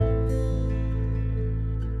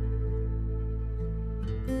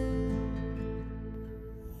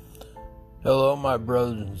Hello, my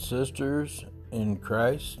brothers and sisters in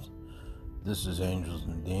Christ. This is Angels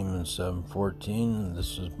and Demons 714, and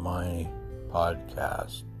this is my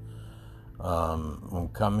podcast. I'm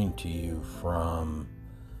coming to you from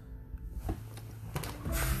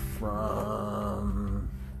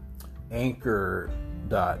Anchor.fm.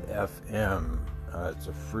 It's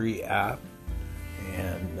a free app,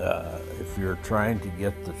 and if you're trying to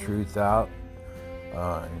get the truth out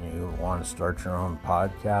and you want to start your own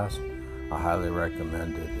podcast, I highly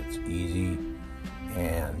recommend it. It's easy,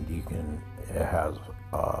 and it has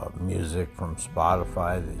music from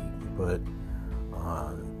Spotify that you can put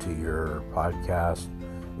to your podcast.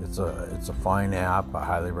 It's a fine app. I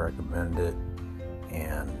highly recommend it,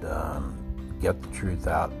 and get the truth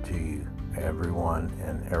out to everyone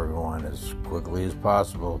as quickly as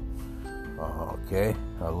possible. Okay,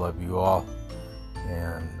 I love you all,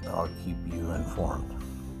 and I'll keep you informed.